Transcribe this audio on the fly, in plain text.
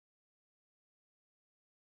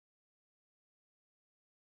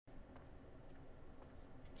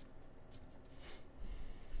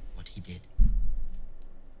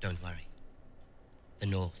Don't worry. The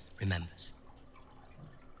North remembers.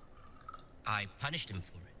 I punished him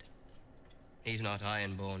for it. He's not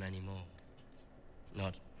Ironborn anymore.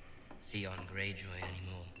 Not Theon Greyjoy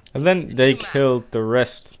anymore. And then they killed the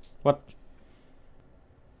rest. What?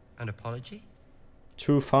 An apology?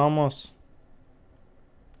 2 farmers.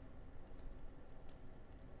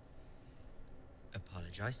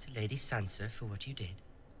 Apologize to Lady Sansa for what you did.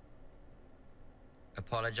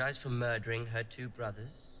 Apologize for murdering her 2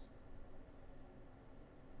 brothers.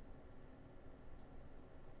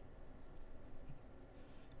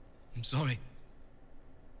 I'm sorry.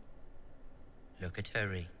 Look at her,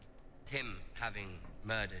 Reek. Him having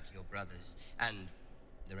murdered your brothers and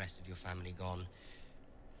the rest of your family gone.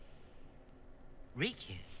 Reek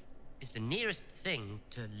here is the nearest thing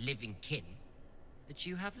to living kin that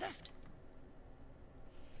you have left.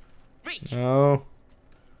 Reek! No.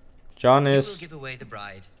 Jon You will is, give away the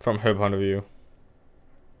bride. from her point of view.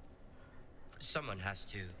 Someone has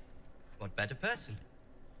to. What better person?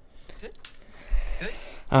 Good? Good?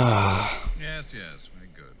 Ah. Yes, yes, very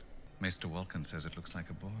good. Maester Vulcan says it looks like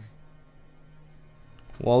a boy.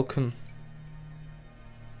 Vulcan.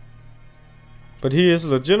 But he is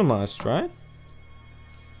legitimized, right?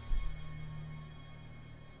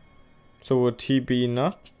 So would he be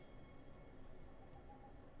not?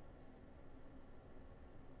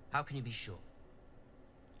 How can you be sure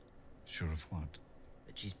Sure of what?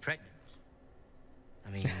 that she's pregnant? I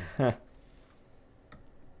mean,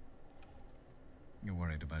 You're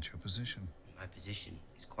worried about your position. my position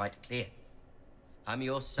is quite clear. I'm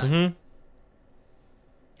your son Mm-hmm.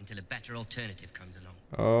 until a better alternative comes along.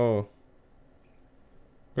 Oh.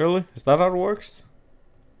 Really? Is that how it works?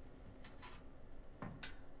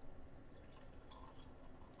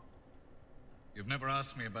 You've never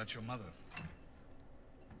asked me about your mother.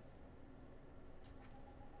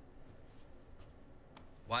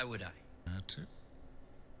 Why would I? Too.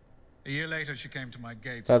 A year later, she came to my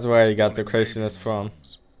gates. That's where he got the sprawling baby craziness in from.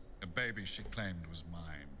 arms. A baby she claimed was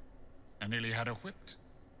mine. I nearly had her whipped,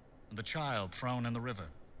 and the child thrown in the river.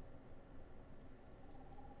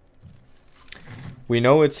 We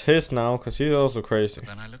know it's his now, because he's also crazy.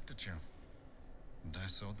 Then I looked at you, and I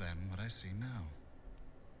saw then what I see now.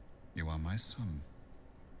 You are my son.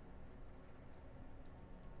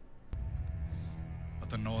 But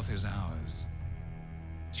the North is ours.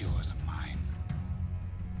 It's yours and mine.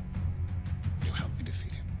 Will you help me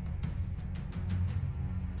defeat him?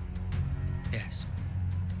 Yes.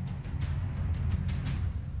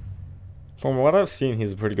 From what I've seen,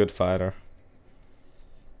 he's a pretty good fighter.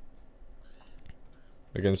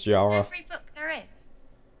 Against Yara. Every book there is.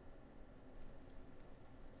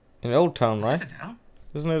 In Old Town, right? Citadel?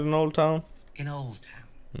 Isn't it in Old Town? In Old Town.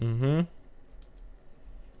 Mm-hmm.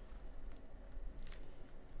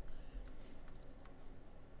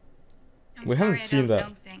 We haven't seen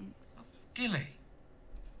that. Gilly,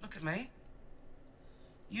 look at me.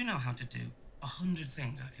 You know how to do 100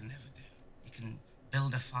 things I can never do. You can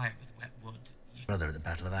build a fire with wet wood. Brother at the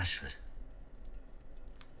Battle of Ashford.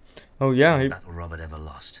 Oh yeah, The he, battle Robert ever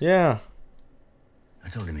lost. yeah. I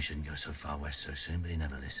told him he shouldn't go so far west so soon, but he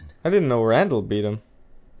never listened. I didn't know Randall beat him.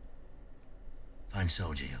 Fine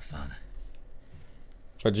soldier, your father.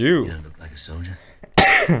 But You you. don't look like a soldier.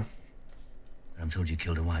 But I'm told you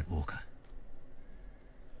killed a White Walker.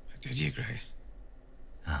 Did you, Grace?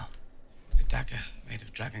 How? With a dagger made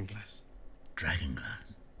of dragon glass. Dragon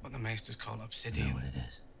glass. What the maesters call You know obsidian. what it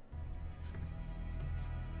is.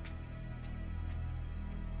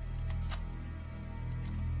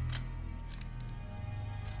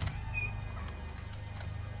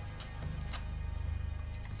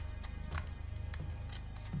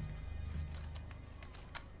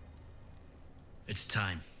 It's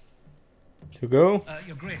time. To go?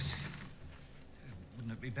 Your Grace,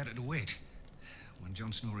 wouldn't it be better to wait? When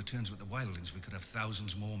Jon Snow returns with the wildlings, we could have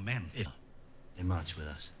thousands more men. If they march with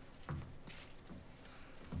us.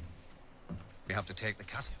 We have to take the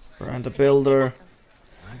castle. Brand the Builder.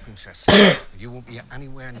 My princess, you won't be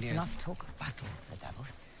anywhere There's near. enough talk of battles, Sir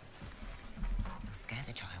Davos. You'll scare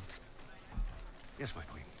the child. Yes, my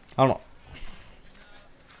queen. I don't know.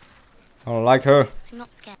 I don't like her. I'm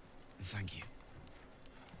not scared. Thank you.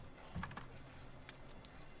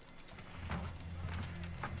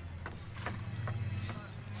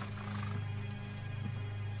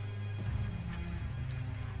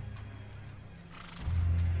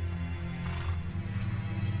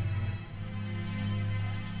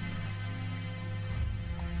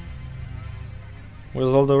 Where's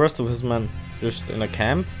all the rest of his men? Just in a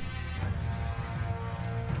camp?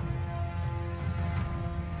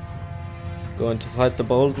 Going to fight the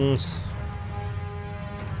Boltons.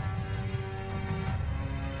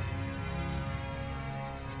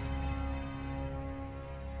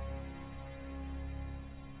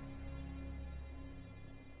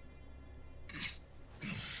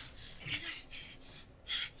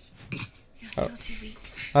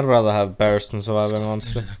 I'd rather have bears than surviving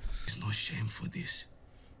honestly. There's no shame for this.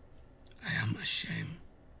 I am ashamed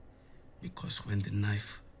because when the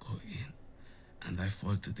knife go in and I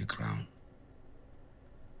fall to the ground,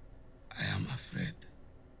 I am afraid.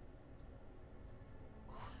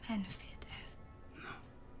 Men fear death.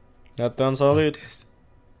 That done solid. Death.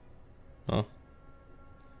 Oh.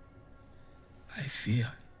 I fear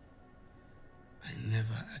I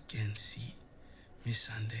never again see Miss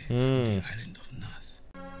Sunday from the island of Nath.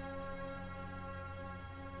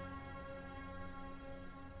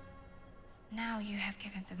 Now you have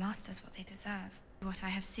given the masters what they deserve. What I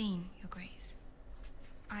have seen, Your Grace.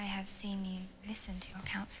 I have seen you listen to your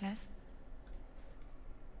counselors.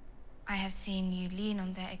 I have seen you lean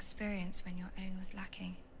on their experience when your own was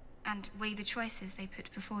lacking, and weigh the choices they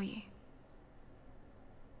put before you.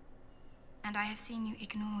 And I have seen you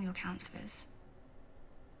ignore your counselors.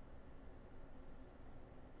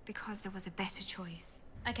 Because there was a better choice.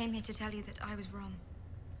 I came here to tell you that I was wrong.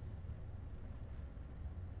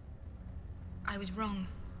 I was wrong,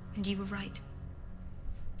 and you were right.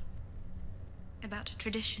 About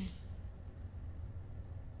tradition.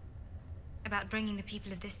 About bringing the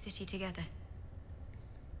people of this city together.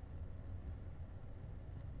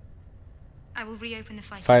 I will reopen the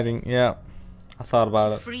fight. Fighting, yeah. I thought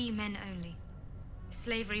about it. Free men only.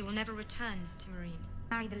 Slavery will never return to Marine.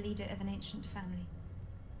 Marry the leader of an ancient family.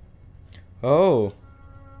 Oh.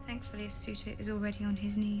 Thankfully, a suitor is already on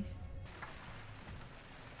his knees.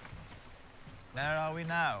 Where are we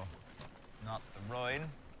now? Not the Rhine.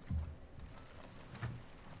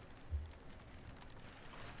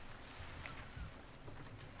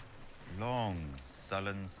 Long,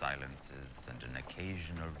 sullen silences and an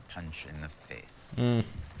occasional punch in the face. People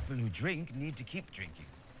who drink need to keep drinking.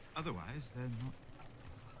 Otherwise, they're not.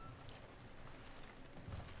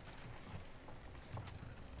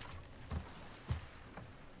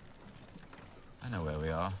 I know where we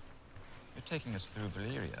are. You're taking us through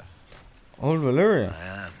Valyria. Old Valyria.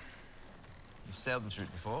 I am. You've sailed this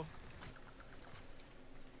route before?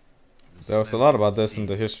 There was a lot about this in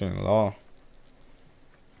the history and law.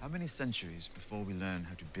 How many centuries before we learn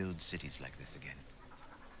how to build cities like this again?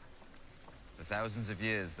 For thousands of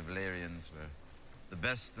years, the Valyrians were the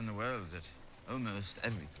best in the world at almost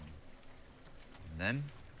everything. And then?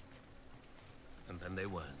 And then they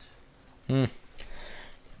weren't. Hmm.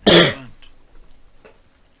 They weren't.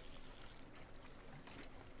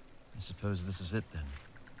 I suppose this is it then.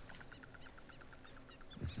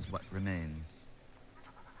 This is what remains.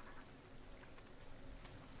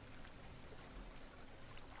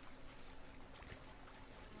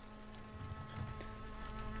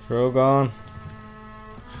 Drogon.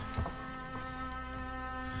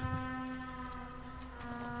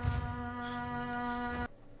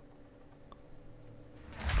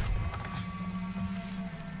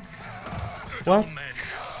 What?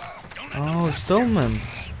 Oh, Stoneman.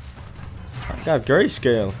 I got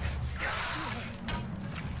grayscale.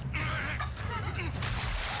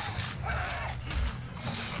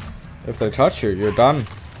 If they touch you, you're done.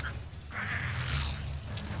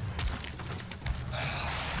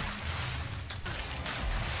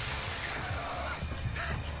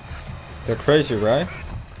 They're crazy, right?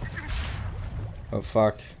 Oh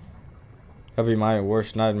fuck. That'd be my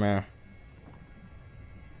worst nightmare.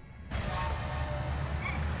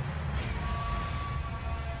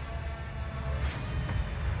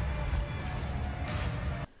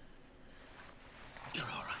 You're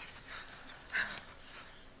all right.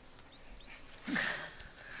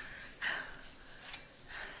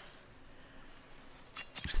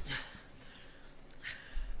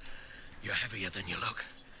 You're heavier than you look.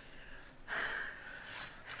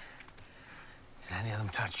 Did any of them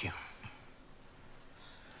touch you?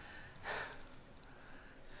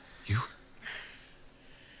 You?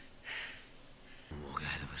 Walk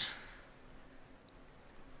ahead of us.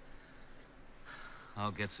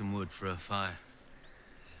 I'll get some wood for a fire.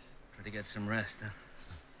 Try to get some rest, huh?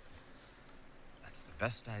 That's the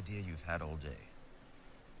best idea you've had all day.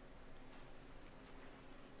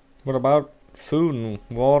 What about food and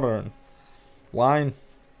water and wine?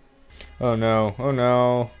 Oh no, oh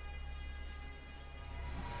no.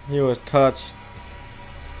 He was touched.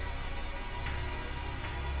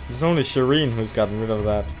 It's only Shireen who's gotten rid of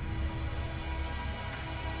that.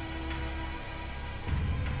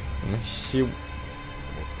 And she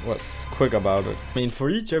was quick about it. I mean, for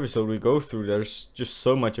each episode we go through, there's just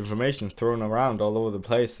so much information thrown around all over the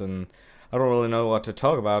place, and I don't really know what to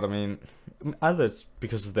talk about. I mean, either it's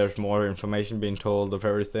because there's more information being told of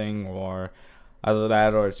everything, or either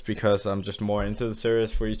that, or it's because I'm just more into the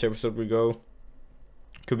series for each episode we go.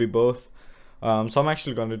 Could be both. So I'm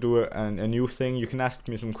actually going to do a new thing. You can ask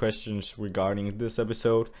me some questions regarding this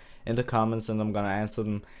episode in the comments, and I'm going to answer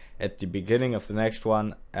them at the beginning of the next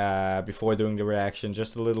one, before doing the reaction.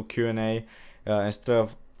 Just a little Q&A, instead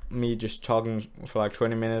of me just talking for like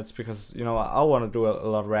 20 minutes, because you know I want to do a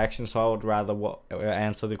lot of reactions, so I would rather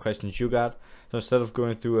answer the questions you got. So instead of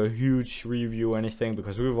going through a huge review or anything,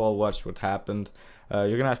 because we've all watched what happened,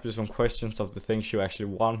 you can ask me some questions of the things you actually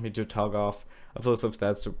want me to talk off. I feel as if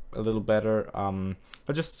that's a little better. I'll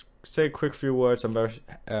just say a quick few words. I'm very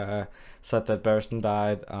sad that Barristan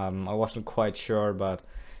died. I wasn't quite sure, but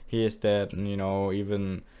he is dead, and you know,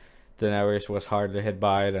 even Daenerys was hardly hit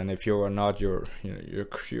by it, and if you are not, you're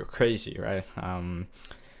crazy, right?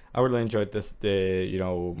 I really enjoyed the you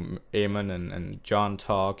know, Aemon and Jon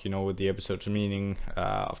talk, you know, with the episode's meaning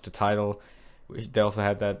of the title. They also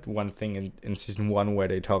had that one thing in season 1 where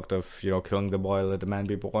they talked of, you know, killing the boy, let the man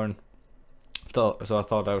be born. So I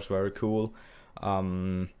thought that was very cool.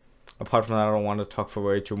 Apart from that, I don't want to talk for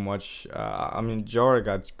way too much. I mean, Jorah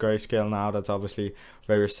got grayscale now. That's obviously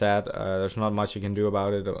very sad. There's not much you can do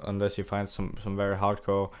about it unless you find some very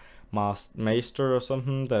hardcore maester or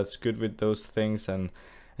something that's good with those things. And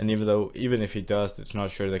even if he does, it's not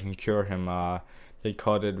sure they can cure him. They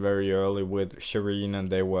caught it very early with Shireen, and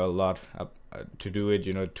they were a lot to do it.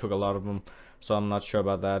 You know, it took a lot of them. So I'm not sure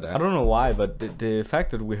about that. I don't know why, but the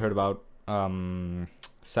fact that we heard about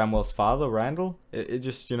Samuel's father, Randall, it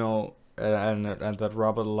just, you know, and that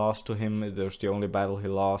Robert lost to him, it was the only battle he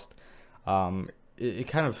lost. It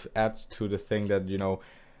kind of adds to the thing that, you know,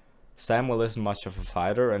 Samuel isn't much of a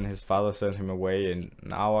fighter, and his father sent him away, and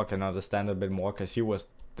now I can understand a bit more, because he was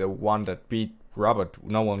the one that beat Robert.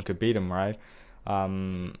 No one could beat him, right?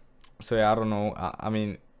 So yeah, I don't know. I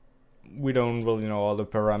mean, we don't really know all the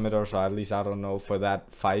parameters, or at least I don't know for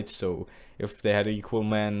that fight. So if they had equal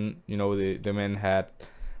men, you know, the men had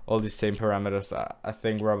all the same parameters, I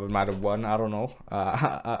think Robert might have won. I don't know.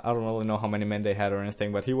 I don't really know how many men they had or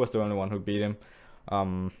anything, but he was the only one who beat him.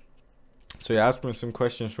 So yeah, ask me some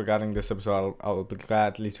questions regarding this episode. I'll be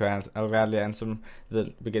gladly answer them at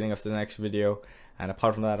the beginning of the next video. And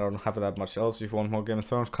apart from that, I don't have that much else. If you want more Game of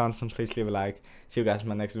Thrones content, please leave a like. See you guys in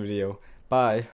my next video. Bye.